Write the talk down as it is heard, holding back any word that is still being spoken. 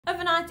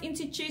Overnight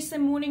into Tuesday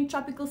morning,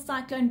 Tropical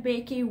Cyclone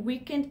Bheki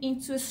weakened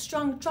into a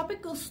strong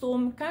tropical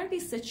storm currently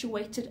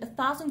situated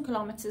 1,000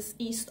 kilometers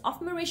east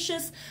of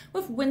Mauritius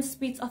with wind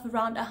speeds of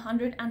around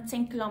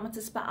 110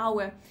 kilometers per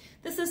hour.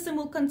 The system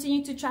will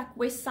continue to track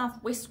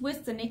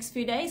west-southwestwards the next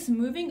few days,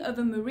 moving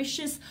over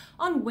Mauritius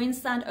on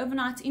Wednesday and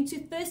overnight into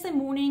Thursday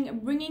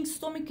morning, bringing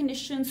stormy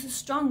conditions,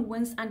 strong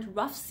winds and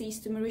rough seas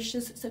to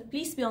Mauritius, so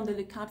please be on the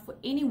lookout for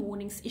any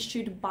warnings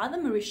issued by the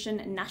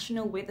Mauritian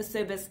National Weather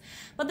Service.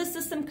 But the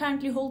system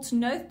currently holds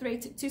no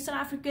threat to South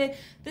Africa.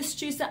 This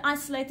Tuesday,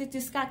 isolated to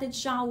scattered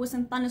showers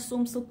and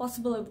thunderstorms still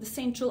possible over the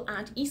central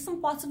and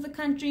eastern parts of the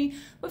country,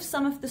 with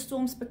some of the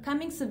storms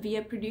becoming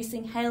severe,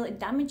 producing hail,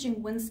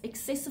 damaging winds,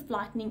 excessive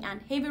lightning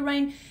and heavy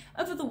rain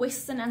over the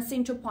western and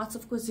central parts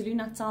of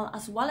KwaZulu-Natal,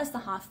 as well as the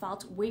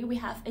Highveld, where we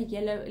have a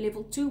yellow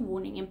level 2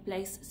 warning in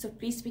place, so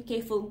please be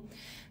careful.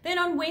 Then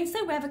on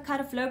Wednesday, we have a cut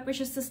of low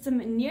pressure system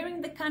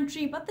nearing the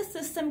country, but the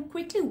system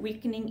quickly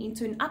weakening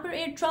into an upper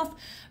air trough,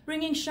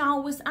 bringing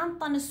showers and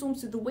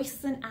thunderstorms to the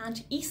western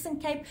and eastern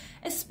Cape,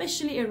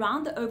 especially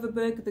around the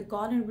Overberg, the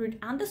Garden Route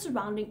and the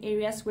surrounding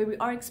areas, where we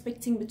are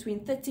expecting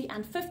between 30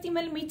 and 50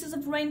 millimeters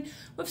of rain,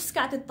 with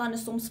scattered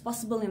thunderstorms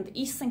possible in the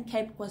eastern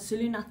Cape,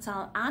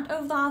 KwaZulu-Natal and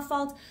over the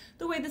Highveld.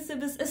 The Weather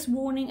Service is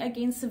warning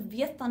against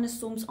severe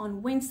thunderstorms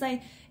on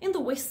Wednesday in the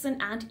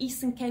western and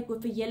eastern Cape,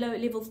 with a yellow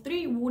level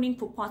 3 warning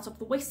for parts of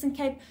the Western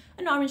Cape,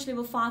 an orange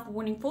level 5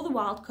 warning for the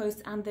Wild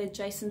Coast and the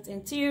adjacent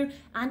interior,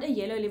 and a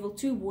yellow level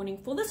 2 warning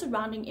for the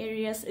surrounding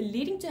areas,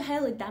 leading to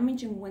hail,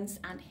 damaging winds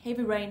and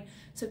heavy rain,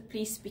 so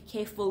please be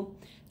careful.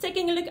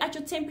 Taking a look at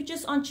your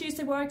temperatures on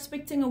Tuesday, we're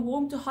expecting a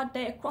warm to hot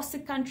day across the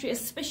country,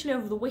 especially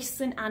over the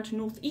western and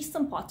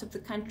northeastern parts of the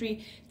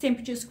country.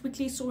 Temperatures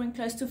quickly soaring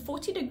close to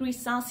 40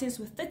 degrees Celsius,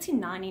 with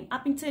 39 in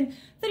Uppington,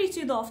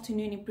 32 the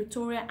afternoon in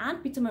Pretoria and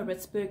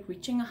Pietermaritzburg,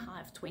 reaching a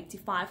high of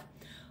 25.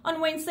 On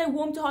Wednesday,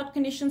 warm to hot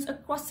conditions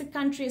across the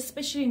country,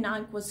 especially now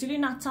in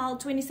KwaZulu-Natal,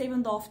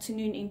 27 the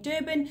afternoon in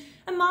Durban,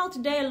 a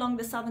mild day along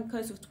the southern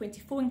coast with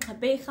 24 in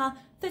Gqeberha,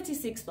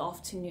 36 the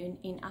afternoon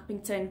in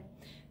Uppington.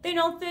 Then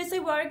on Thursday,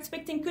 we are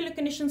expecting cooler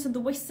conditions in the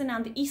western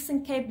and the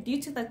eastern Cape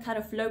due to the cut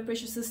of low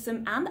pressure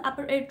system and the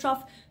upper air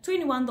trough,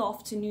 21 the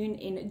afternoon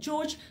in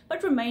George,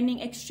 but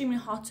remaining extremely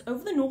hot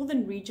over the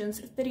northern regions,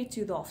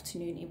 32 the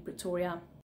afternoon in Pretoria.